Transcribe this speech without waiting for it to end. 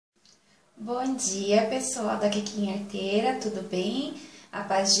Bom dia, pessoal da Kikinha Arteira, tudo bem? A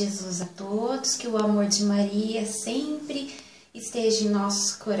paz de Jesus a todos, que o amor de Maria sempre esteja em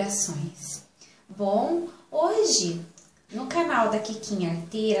nossos corações. Bom, hoje no canal da Kikinha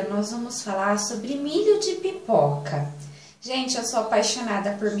Arteira nós vamos falar sobre milho de pipoca. Gente, eu sou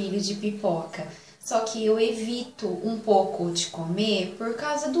apaixonada por milho de pipoca, só que eu evito um pouco de comer por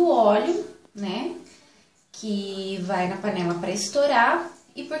causa do óleo, né? Que vai na panela para estourar.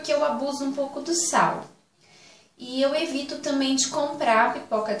 E porque eu abuso um pouco do sal. E eu evito também de comprar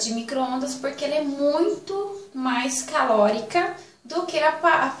pipoca de micro-ondas, porque ela é muito mais calórica do que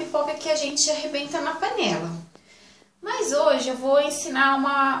a pipoca que a gente arrebenta na panela. Mas hoje eu vou ensinar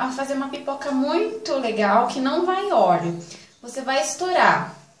a fazer uma pipoca muito legal, que não vai óleo. Você vai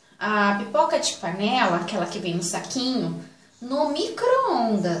estourar a pipoca de panela, aquela que vem no saquinho, no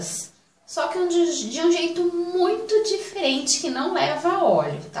micro-ondas. Só que de um jeito muito diferente, que não leva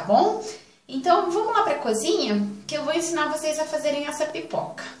óleo, tá bom? Então, vamos lá pra cozinha, que eu vou ensinar vocês a fazerem essa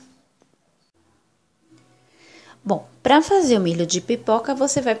pipoca. Bom, para fazer o milho de pipoca,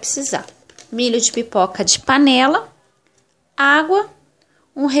 você vai precisar milho de pipoca de panela, água,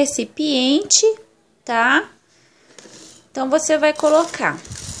 um recipiente, tá? Então, você vai colocar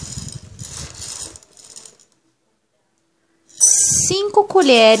 5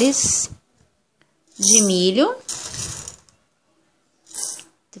 colheres de milho,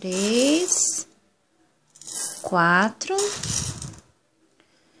 3, 4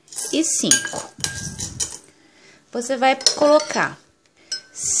 e 5. Você vai colocar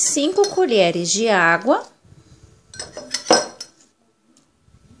 5 colheres de água,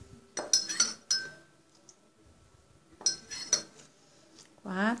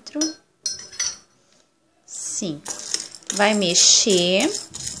 quatro, 5. Vai mexer.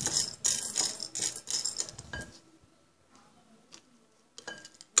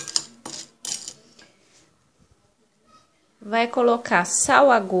 Vai colocar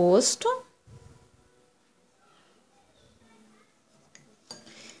sal a gosto.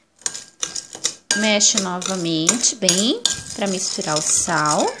 Mexe novamente bem para misturar o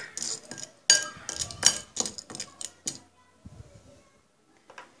sal.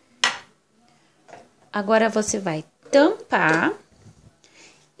 Agora você vai tampar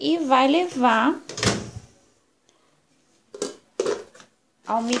e vai levar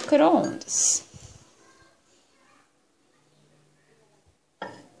ao micro-ondas.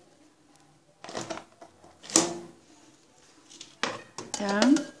 Tá?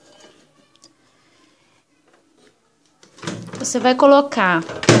 Você vai colocar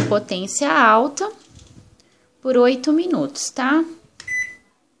potência alta por 8 minutos, tá?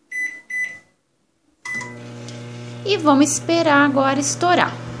 E vamos esperar agora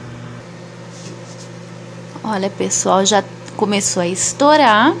estourar. Olha, pessoal, já começou a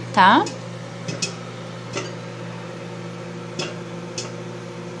estourar, tá?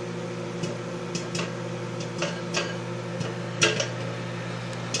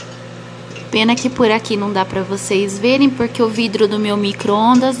 Pena que por aqui não dá pra vocês verem, porque o vidro do meu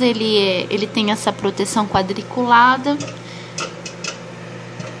micro-ondas, ele tem essa proteção quadriculada.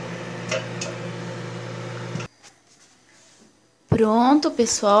 Pronto,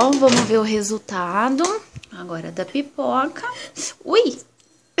 pessoal, vamos ver o resultado agora da pipoca. Ui!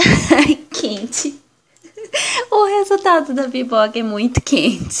 Quente. O resultado da pipoca é muito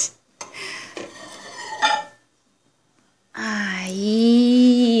quente.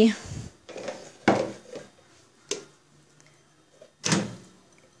 Aí...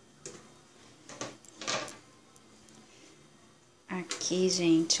 Aqui,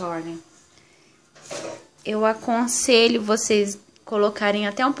 gente, olha, eu aconselho vocês colocarem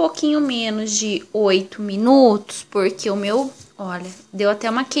até um pouquinho menos de 8 minutos, porque o meu, olha, deu até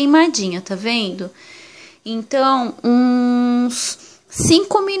uma queimadinha, tá vendo? Então, uns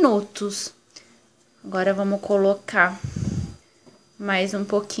 5 minutos. Agora, vamos colocar mais um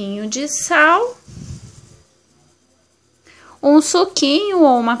pouquinho de sal, um suquinho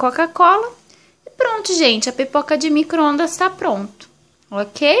ou uma Coca-Cola. Pronto, gente, a pipoca de micro-ondas tá pronto,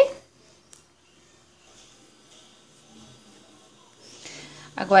 ok?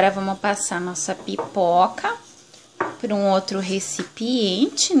 Agora, vamos passar nossa pipoca para um outro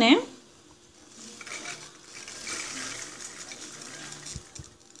recipiente, né?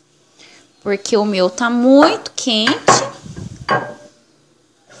 Porque o meu tá muito quente.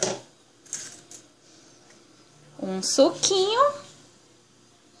 Um suquinho.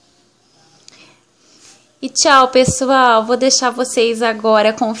 E tchau, pessoal. Vou deixar vocês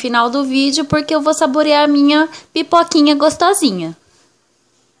agora com o final do vídeo, porque eu vou saborear a minha pipoquinha gostosinha.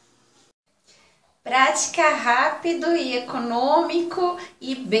 Prática, rápido e econômico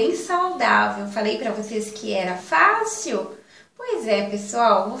e bem saudável. Falei para vocês que era fácil? Pois é,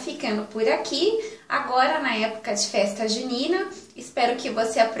 pessoal, vou ficando por aqui. Agora na época de festa junina, espero que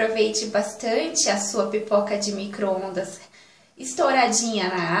você aproveite bastante a sua pipoca de micro-ondas estouradinha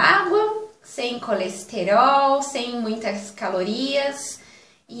na água, sem colesterol, sem muitas calorias.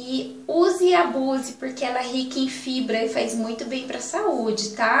 E use e abuse, porque ela é rica em fibra e faz muito bem para a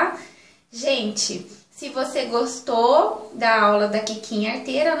saúde, tá? Gente, se você gostou da aula da Kikinha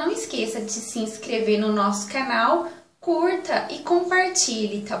Arteira, não esqueça de se inscrever no nosso canal, curta e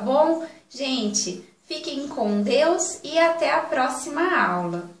compartilhe, tá bom? Gente, fiquem com Deus e até a próxima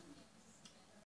aula.